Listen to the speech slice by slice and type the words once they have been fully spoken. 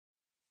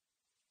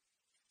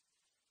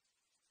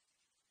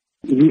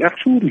The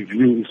actual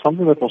review is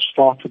something that was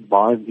started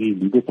by the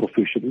legal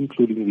profession,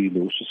 including the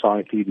Law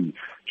Society, the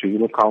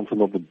General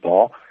Counsel of the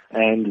Bar,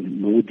 and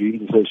the Law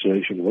Deans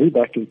Association way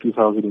back in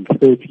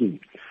 2013,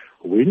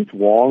 when it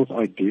was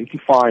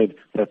identified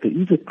that there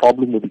is a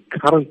problem with the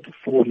current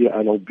four-year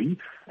LLB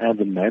and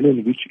the manner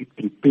in which it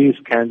prepares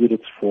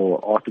candidates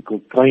for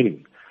article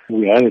training.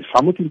 We had a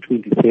summit in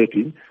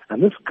 2013,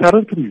 and this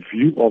current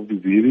review of the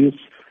various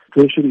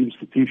tertiary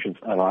institutions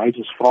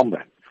arises from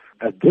that.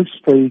 At this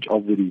stage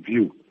of the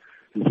review,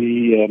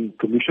 the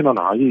Commission on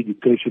Higher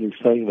Education is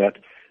saying that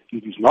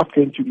it is not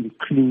going to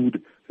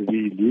include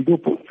the legal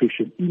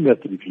profession in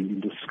that review in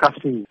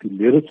discussing the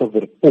merits of the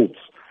reports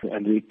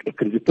and the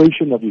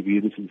accreditation of the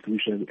various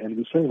institutions, and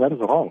we're saying that is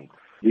wrong.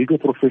 Legal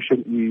profession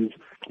is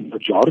the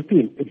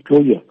majority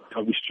employer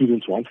of the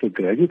students once they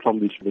graduate from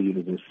this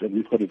university, and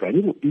we've got a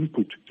valuable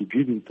input to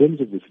give in terms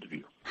of this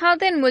review. How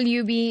then will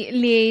you be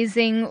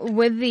liaising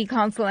with the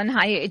Council on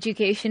Higher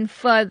Education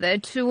further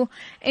to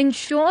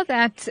ensure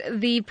that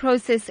the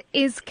process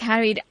is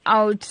carried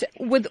out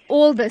with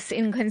all this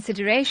in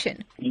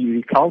consideration?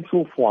 The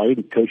Council for Higher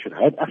Education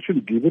had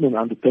actually given an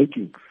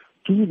undertaking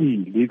to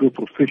the legal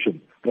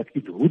profession that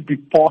it would be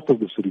part of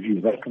this review.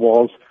 That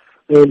was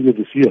earlier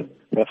this year.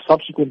 They have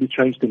subsequently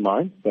changed their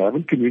mind. They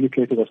haven't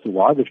communicated as to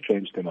why they've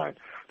changed their mind.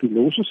 The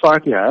Law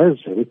Society has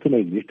written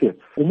a letter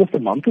almost a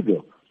month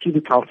ago to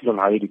the Council on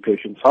Higher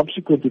Education,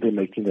 subsequent to them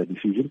making that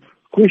decision,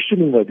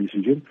 questioning that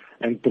decision,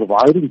 and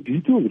providing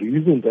detailed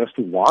reasons as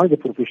to why the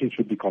profession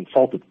should be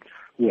consulted.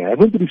 We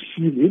haven't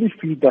received any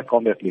feedback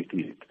on that letter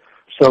yet.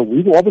 So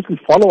we will obviously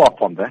follow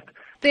up on that.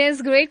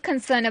 There's great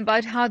concern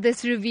about how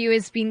this review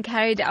is being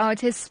carried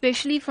out,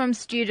 especially from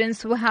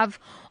students who have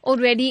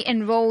already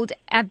enrolled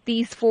at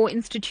these four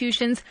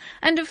institutions,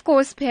 and of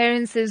course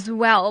parents as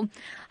well.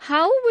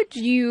 How would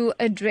you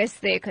address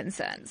their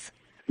concerns?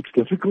 It's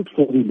difficult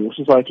for the Law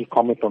Society to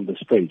comment on this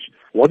stage.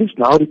 What is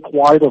now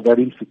required of that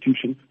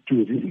institution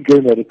to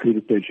regain that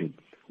accreditation?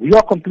 We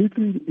are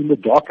completely in the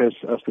dark as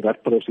to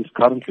that process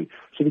currently,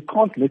 so we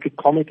can't make a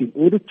comment in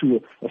order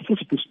to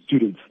assist the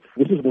students.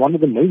 This is one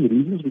of the main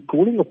reasons we're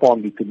calling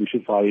upon the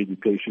Commission for Higher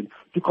Education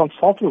to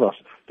consult with us,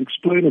 to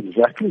explain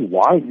exactly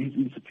why these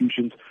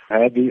institutions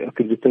had their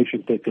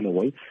accreditation taken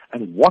away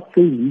and what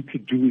they need to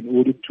do in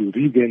order to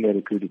regain their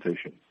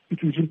accreditation. It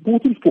is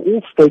important for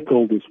all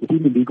stakeholders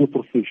within the legal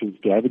professions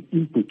to have an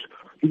input.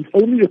 It's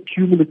only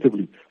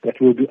accumulatively that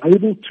we'll be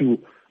able to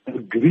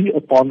agree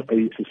upon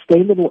a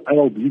sustainable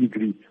LLB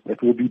degree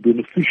that will be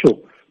beneficial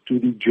to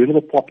the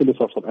general populace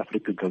of South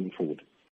Africa going forward.